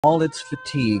all its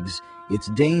fatigues, its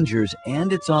dangers,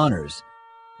 and its honors,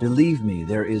 believe me,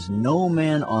 there is no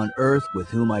man on earth with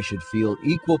whom I should feel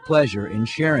equal pleasure in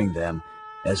sharing them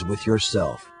as with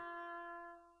yourself."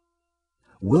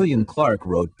 William Clark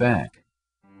wrote back,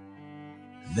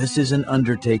 "This is an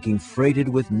undertaking freighted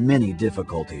with many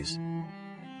difficulties.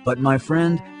 But my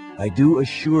friend, I do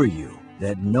assure you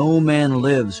that no man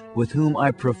lives with whom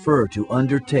I prefer to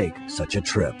undertake such a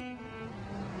trip."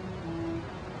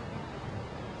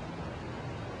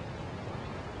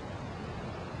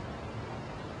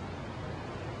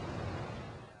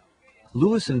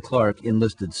 Lewis and Clark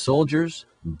enlisted soldiers,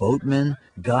 boatmen,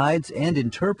 guides, and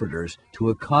interpreters to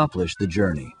accomplish the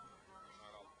journey.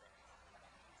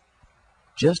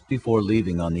 Just before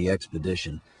leaving on the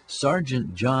expedition,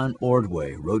 Sergeant John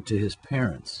Ordway wrote to his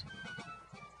parents,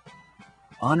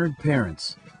 "Honored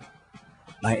parents,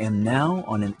 I am now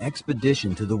on an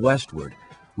expedition to the westward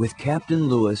with Captain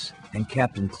Lewis and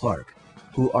Captain Clark,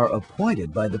 who are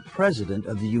appointed by the President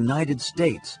of the United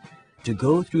States to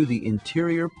go through the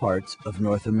interior parts of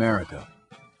North America.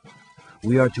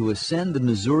 We are to ascend the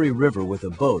Missouri River with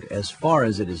a boat as far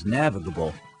as it is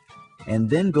navigable, and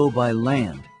then go by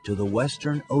land to the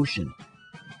Western Ocean,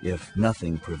 if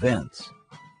nothing prevents.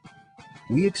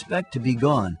 We expect to be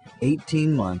gone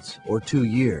 18 months or 2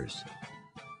 years.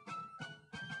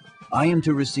 I am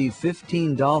to receive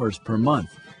 $15 per month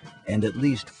and at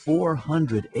least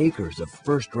 400 acres of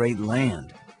first-rate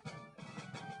land."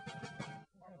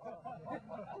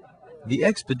 The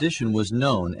expedition was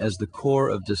known as the Corps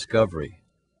of Discovery.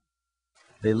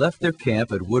 They left their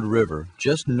camp at Wood River,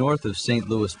 just north of St.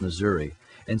 Louis, Missouri,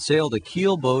 and sailed a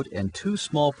keelboat and 2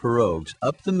 small pirogues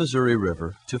up the Missouri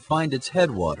River to find its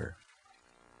headwater.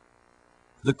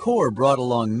 The Corps brought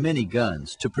along many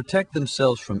guns to protect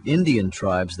themselves from Indian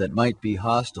tribes that might be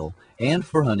hostile and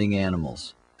for hunting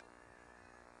animals.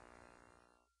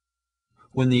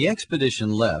 When the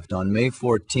expedition left on May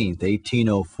 14,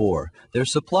 1804, their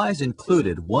supplies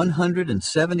included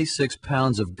 176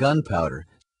 pounds of gunpowder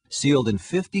sealed in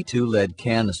 52 lead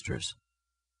canisters.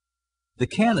 The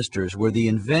canisters were the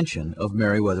invention of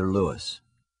Meriwether Lewis.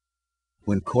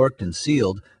 When corked and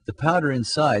sealed, the powder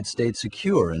inside stayed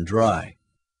secure and dry.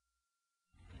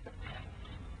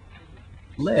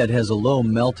 Lead has a low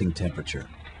melting temperature.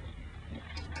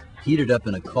 Heated up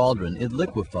in a cauldron, it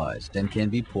liquefies and can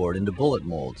be poured into bullet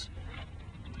molds.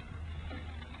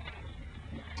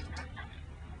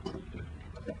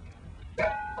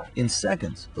 In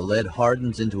seconds, the lead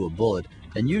hardens into a bullet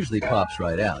and usually pops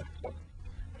right out.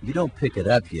 You don't pick it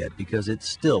up yet because it's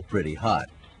still pretty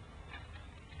hot.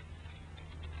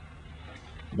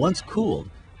 Once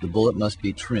cooled, the bullet must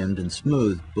be trimmed and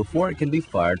smoothed before it can be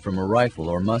fired from a rifle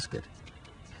or musket.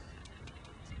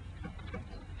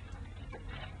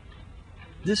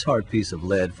 This hard piece of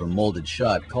lead from molded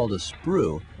shot, called a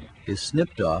sprue, is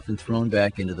snipped off and thrown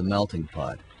back into the melting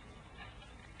pot.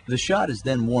 The shot is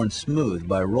then worn smooth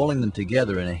by rolling them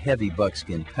together in a heavy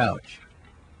buckskin pouch.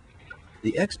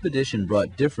 The expedition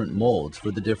brought different molds for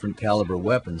the different caliber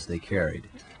weapons they carried.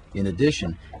 In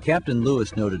addition, Captain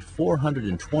Lewis noted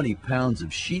 420 pounds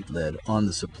of sheet lead on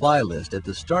the supply list at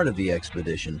the start of the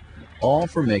expedition, all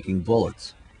for making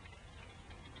bullets.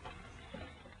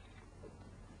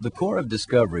 The Corps of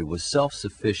Discovery was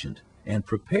self-sufficient and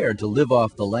prepared to live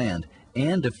off the land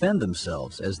and defend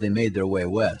themselves as they made their way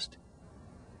west.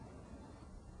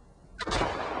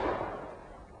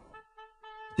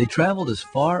 They traveled as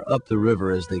far up the river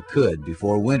as they could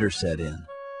before winter set in.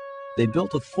 They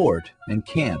built a fort and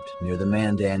camped near the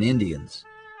Mandan Indians.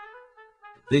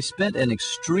 They spent an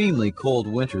extremely cold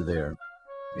winter there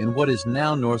in what is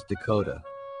now North Dakota.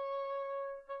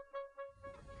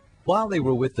 While they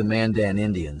were with the Mandan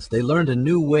Indians, they learned a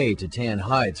new way to tan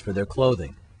hides for their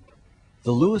clothing.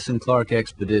 The Lewis and Clark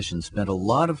expedition spent a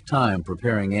lot of time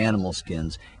preparing animal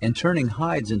skins and turning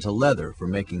hides into leather for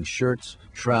making shirts,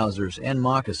 trousers, and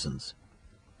moccasins.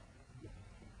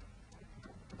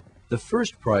 The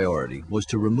first priority was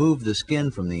to remove the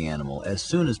skin from the animal as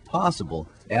soon as possible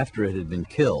after it had been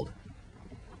killed.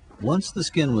 Once the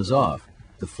skin was off,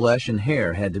 the flesh and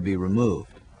hair had to be removed.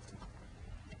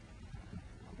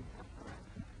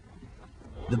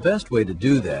 The best way to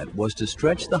do that was to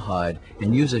stretch the hide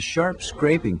and use a sharp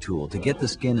scraping tool to get the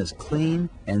skin as clean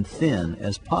and thin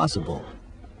as possible.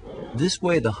 This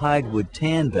way the hide would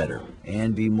tan better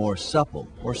and be more supple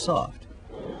or soft.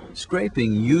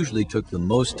 Scraping usually took the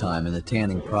most time in the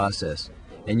tanning process,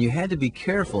 and you had to be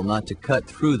careful not to cut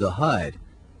through the hide.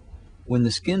 When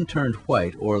the skin turned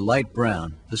white or light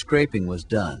brown, the scraping was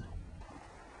done.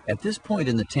 At this point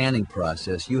in the tanning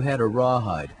process, you had a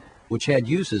rawhide, which had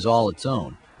uses all its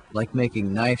own, like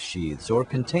making knife sheaths or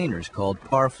containers called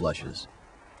parflushes.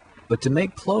 But to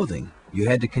make clothing, you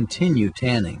had to continue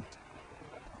tanning.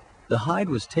 The hide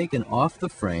was taken off the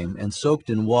frame and soaked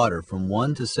in water from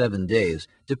 1 to 7 days,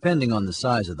 depending on the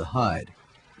size of the hide.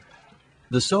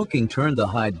 The soaking turned the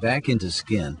hide back into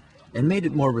skin and made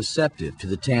it more receptive to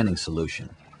the tanning solution.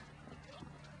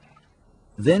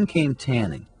 Then came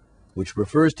tanning, which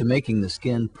refers to making the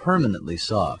skin permanently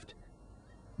soft.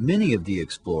 Many of the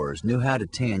explorers knew how to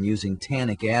tan using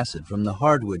tannic acid from the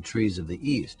hardwood trees of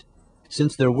the East.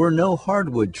 Since there were no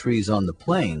hardwood trees on the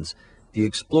plains, the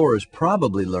explorers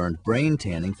probably learned brain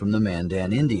tanning from the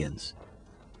Mandan Indians.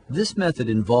 This method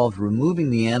involved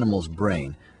removing the animal's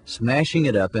brain, smashing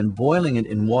it up, and boiling it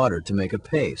in water to make a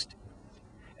paste.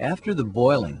 After the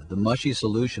boiling, the mushy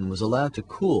solution was allowed to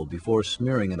cool before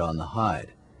smearing it on the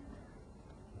hide.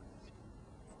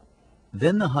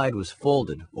 Then the hide was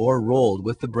folded or rolled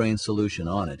with the brain solution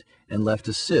on it and left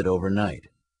to sit overnight.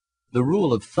 The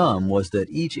rule of thumb was that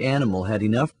each animal had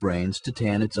enough brains to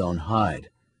tan its own hide.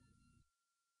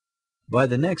 By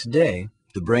the next day,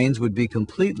 the brains would be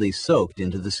completely soaked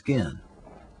into the skin.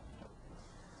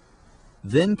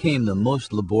 Then came the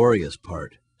most laborious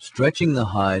part, stretching the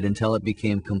hide until it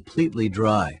became completely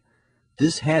dry.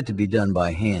 This had to be done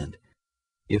by hand.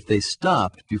 If they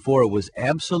stopped before it was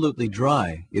absolutely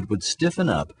dry, it would stiffen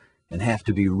up and have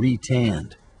to be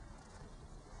re-tanned.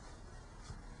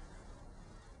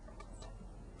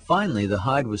 Finally, the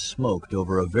hide was smoked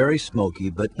over a very smoky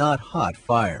but not hot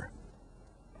fire.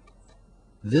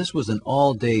 This was an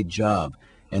all-day job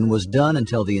and was done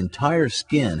until the entire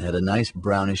skin had a nice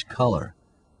brownish color.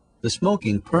 The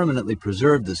smoking permanently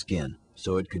preserved the skin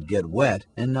so it could get wet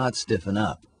and not stiffen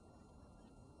up.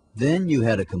 Then you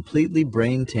had a completely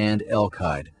brain-tanned elk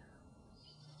hide,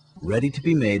 ready to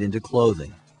be made into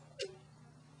clothing.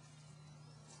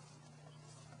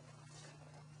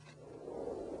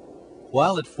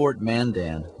 While at Fort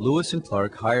Mandan, Lewis and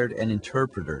Clark hired an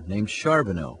interpreter named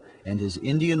Charbonneau and his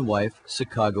Indian wife,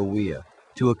 Sacagawea,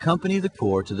 to accompany the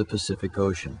Corps to the Pacific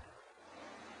Ocean.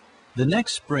 The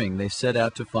next spring, they set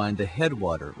out to find the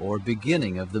headwater or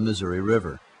beginning of the Missouri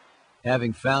River.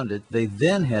 Having found it, they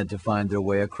then had to find their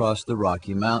way across the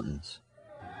Rocky Mountains.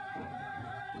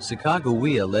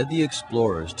 Sacagawea led the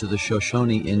explorers to the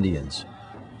Shoshone Indians,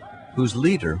 whose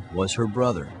leader was her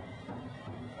brother.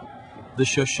 The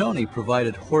Shoshone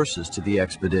provided horses to the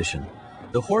expedition.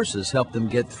 The horses helped them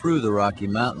get through the Rocky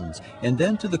Mountains and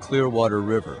then to the Clearwater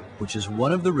River, which is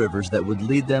one of the rivers that would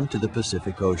lead them to the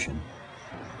Pacific Ocean.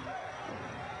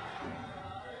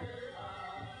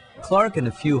 Clark and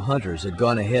a few hunters had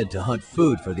gone ahead to hunt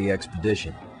food for the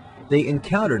expedition. They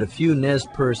encountered a few Nez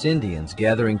Perce Indians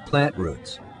gathering plant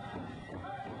roots.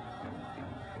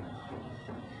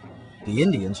 The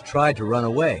Indians tried to run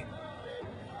away,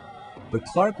 but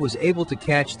Clark was able to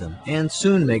catch them and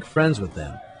soon make friends with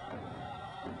them.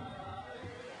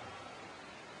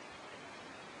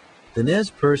 The Nez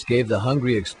Perce gave the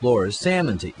hungry explorers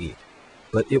salmon to eat,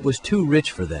 but it was too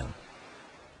rich for them.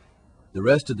 The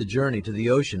rest of the journey to the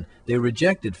ocean, they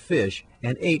rejected fish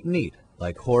and ate meat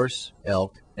like horse,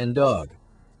 elk, and dog.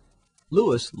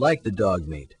 Lewis liked the dog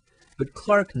meat, but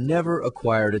Clark never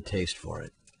acquired a taste for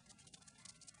it.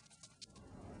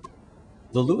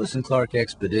 The Lewis and Clark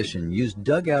expedition used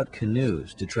dugout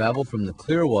canoes to travel from the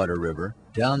Clearwater River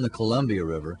down the Columbia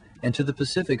River and to the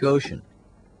Pacific Ocean.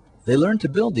 They learned to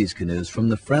build these canoes from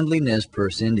the friendly Nez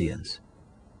Perce Indians.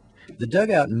 The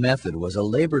dugout method was a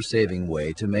labor-saving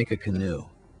way to make a canoe.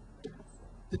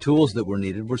 The tools that were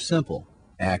needed were simple: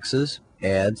 axes,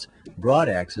 adze, broad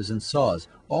axes, and saws,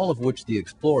 all of which the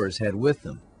explorers had with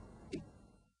them.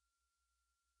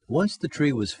 Once the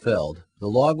tree was felled, the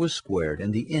log was squared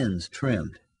and the ends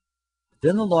trimmed.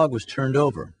 Then the log was turned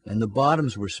over, and the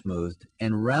bottoms were smoothed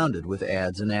and rounded with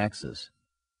adze and axes.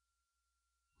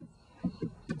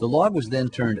 The log was then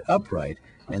turned upright,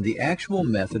 and the actual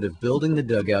method of building the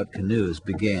dugout canoes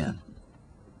began.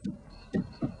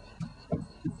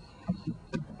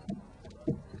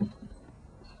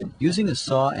 Using a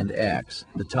saw and axe,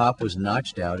 the top was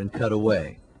notched out and cut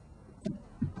away.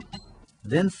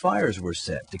 Then fires were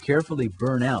set to carefully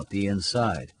burn out the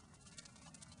inside.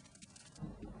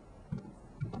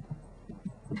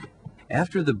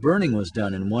 After the burning was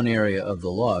done in one area of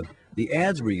the log, the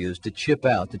adze were used to chip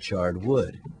out the charred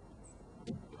wood.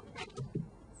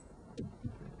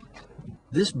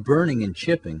 This burning and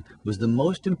chipping was the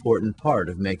most important part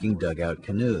of making dugout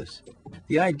canoes.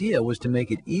 The idea was to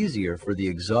make it easier for the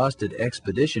exhausted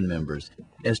expedition members,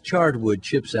 as charred wood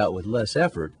chips out with less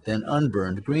effort than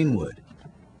unburned green wood.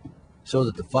 So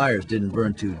that the fires didn't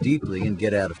burn too deeply and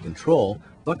get out of control,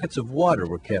 buckets of water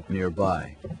were kept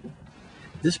nearby.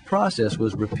 This process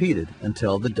was repeated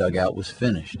until the dugout was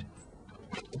finished.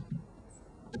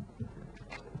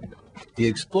 The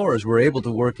explorers were able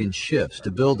to work in shifts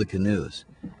to build the canoes.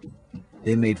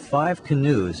 They made 5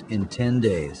 canoes in 10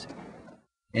 days,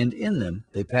 and in them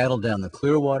they paddled down the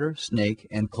Clearwater, Snake,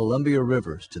 and Columbia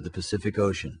rivers to the Pacific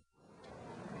Ocean.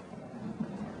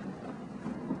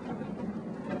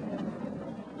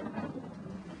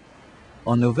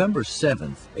 On November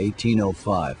 7,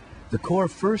 1805, the Corps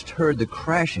first heard the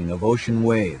crashing of ocean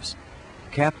waves.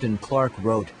 Captain Clark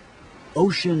wrote,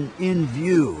 "Ocean in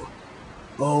view.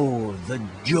 Oh, the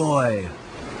joy!"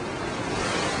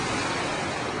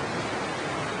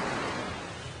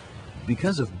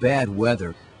 Because of bad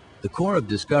weather, the Corps of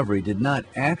Discovery did not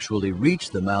actually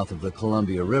reach the mouth of the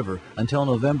Columbia River until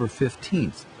November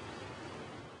 15th.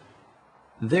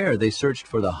 There they searched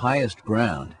for the highest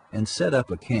ground and set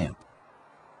up a camp.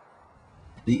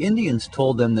 The Indians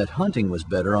told them that hunting was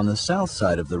better on the south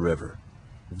side of the river.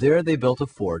 There they built a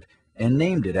fort and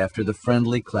named it after the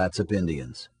friendly Clatsop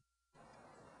Indians.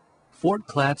 Fort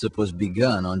Clatsop was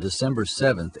begun on December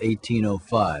 7,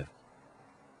 1805,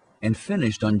 and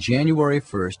finished on January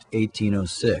 1,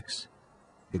 1806.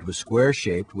 It was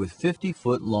square-shaped with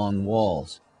 50-foot-long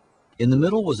walls. In the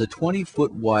middle was a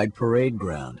 20-foot-wide parade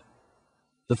ground.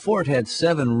 The fort had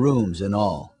 7 rooms in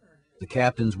all. The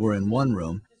captains were in one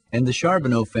room, and the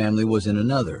Charbonneau family was in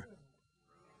another.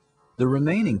 The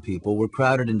remaining people were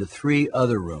crowded into 3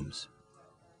 other rooms,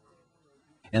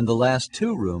 and the last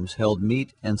 2 rooms held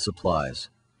meat and supplies.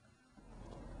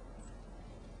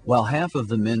 While half of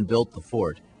the men built the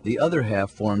fort, the other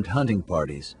half formed hunting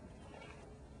parties.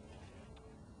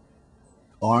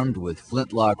 Armed with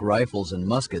flintlock rifles and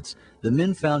muskets, the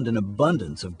men found an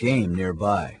abundance of game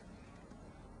nearby.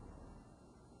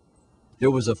 There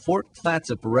was a Fort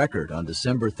Clatsop record on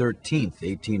December 13,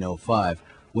 1805,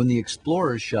 when the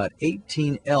explorers shot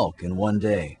 18 elk in one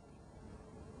day.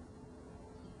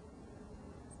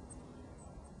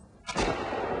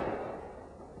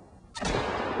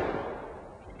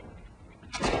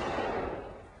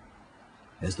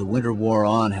 As the winter wore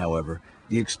on, however,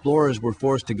 the explorers were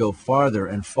forced to go farther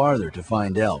and farther to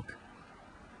find elk.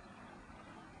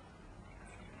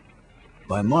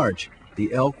 By March,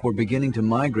 the elk were beginning to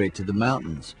migrate to the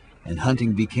mountains, and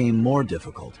hunting became more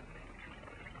difficult.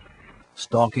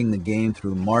 Stalking the game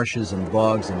through marshes and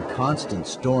bogs in constant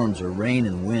storms of rain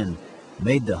and wind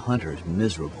made the hunters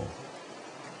miserable.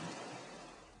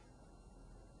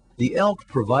 The elk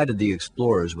provided the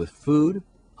explorers with food,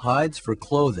 hides for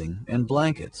clothing, and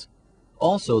blankets.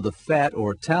 Also, the fat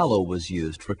or tallow was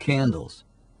used for candles.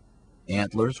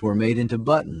 Antlers were made into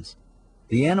buttons.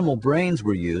 The animal brains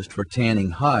were used for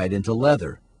tanning hide into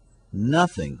leather.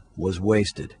 Nothing was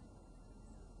wasted.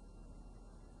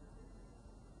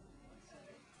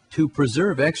 To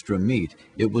preserve extra meat,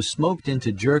 it was smoked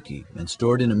into jerky and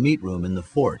stored in a meat room in the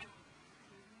fort.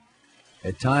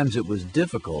 At times it was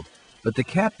difficult, but the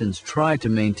captains tried to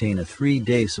maintain a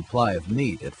 3-day supply of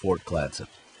meat at Fort Clatsop.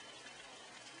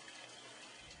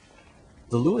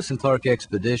 The Lewis and Clark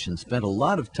expedition spent a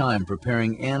lot of time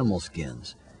preparing animal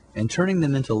skins and turning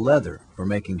them into leather for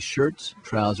making shirts,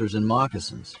 trousers, and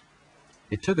moccasins.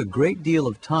 It took a great deal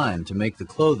of time to make the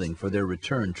clothing for their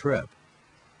return trip.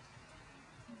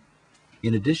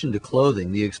 In addition to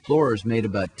clothing, the explorers made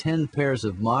about 10 pairs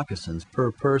of moccasins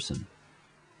per person.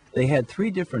 They had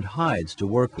 3 different hides to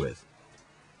work with.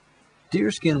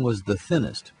 Deerskin was the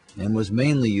thinnest and was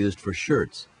mainly used for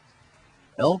shirts.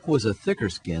 Elk was a thicker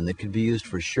skin that could be used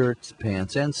for shirts,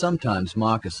 pants, and sometimes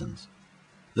moccasins.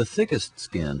 The thickest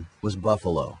skin was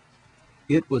buffalo.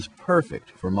 It was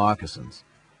perfect for moccasins.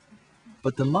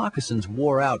 But the moccasins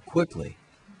wore out quickly,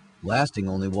 lasting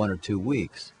only 1 or 2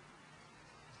 weeks.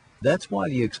 That's why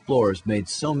the explorers made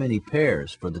so many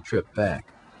pairs for the trip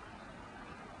back.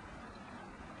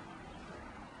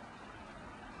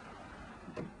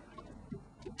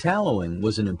 Tallowing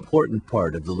was an important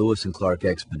part of the Lewis and Clark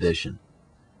expedition.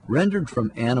 Rendered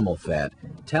from animal fat,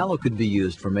 tallow could be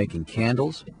used for making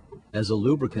candles, as a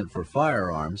lubricant for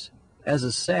firearms, as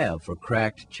a salve for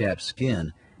cracked, chapped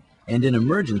skin, and in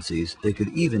emergencies they could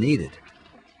even eat it.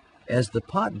 As the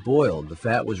pot boiled, the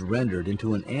fat was rendered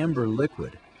into an amber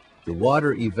liquid. The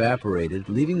water evaporated,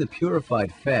 leaving the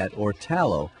purified fat or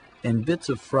tallow and bits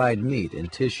of fried meat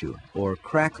and tissue, or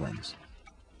cracklings.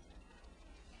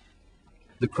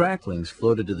 The cracklings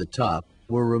floated to the top,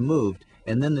 were removed,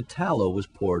 and then the tallow was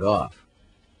poured off.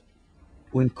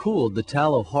 When cooled, the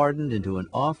tallow hardened into an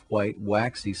off-white,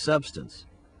 waxy substance.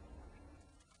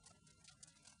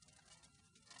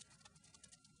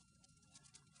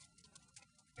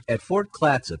 At Fort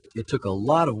Clatsop, it took a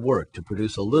lot of work to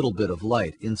produce a little bit of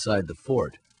light inside the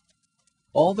fort.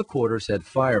 All the quarters had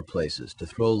fireplaces to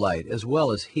throw light as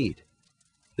well as heat.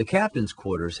 The captain's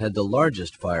quarters had the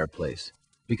largest fireplace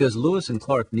because Lewis and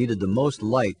Clark needed the most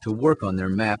light to work on their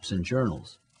maps and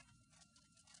journals.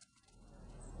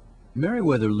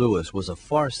 Meriwether Lewis was a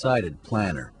far-sighted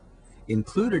planner.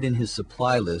 Included in his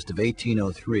supply list of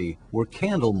 1803 were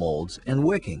candle molds and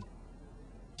wicking.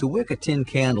 To wick a tin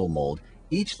candle mold,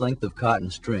 each length of cotton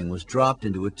string was dropped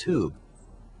into a tube.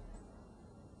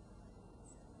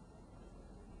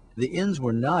 The ends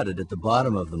were knotted at the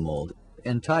bottom of the mold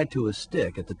and tied to a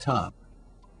stick at the top.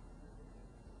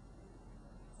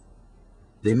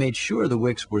 They made sure the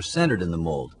wicks were centered in the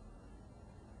mold.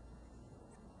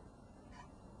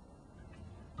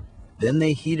 Then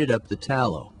they heated up the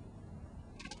tallow.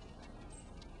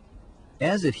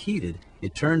 As it heated,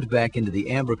 it turned back into the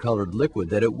amber-colored liquid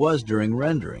that it was during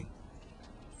rendering.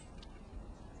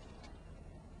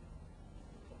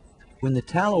 When the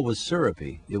tallow was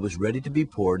syrupy, it was ready to be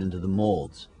poured into the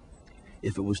molds.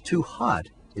 If it was too hot,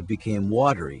 it became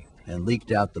watery and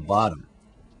leaked out the bottom.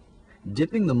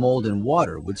 Dipping the mold in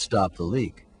water would stop the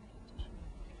leak.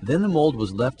 Then the mold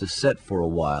was left to set for a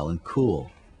while and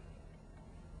cool.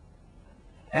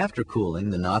 After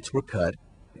cooling, the knots were cut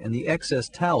and the excess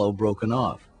tallow broken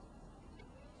off.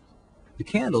 The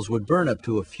candles would burn up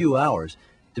to a few hours,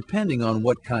 depending on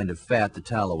what kind of fat the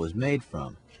tallow was made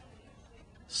from.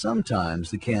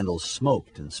 Sometimes the candles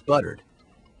smoked and sputtered.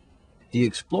 The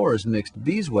explorers mixed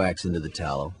beeswax into the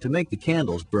tallow to make the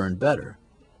candles burn better.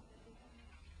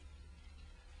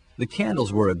 The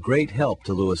candles were a great help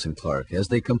to Lewis and Clark as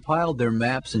they compiled their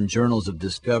maps and journals of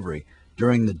discovery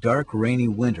during the dark, rainy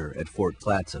winter at Fort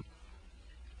Clatsop.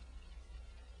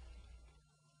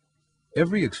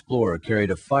 Every explorer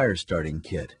carried a fire-starting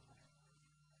kit.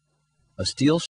 A steel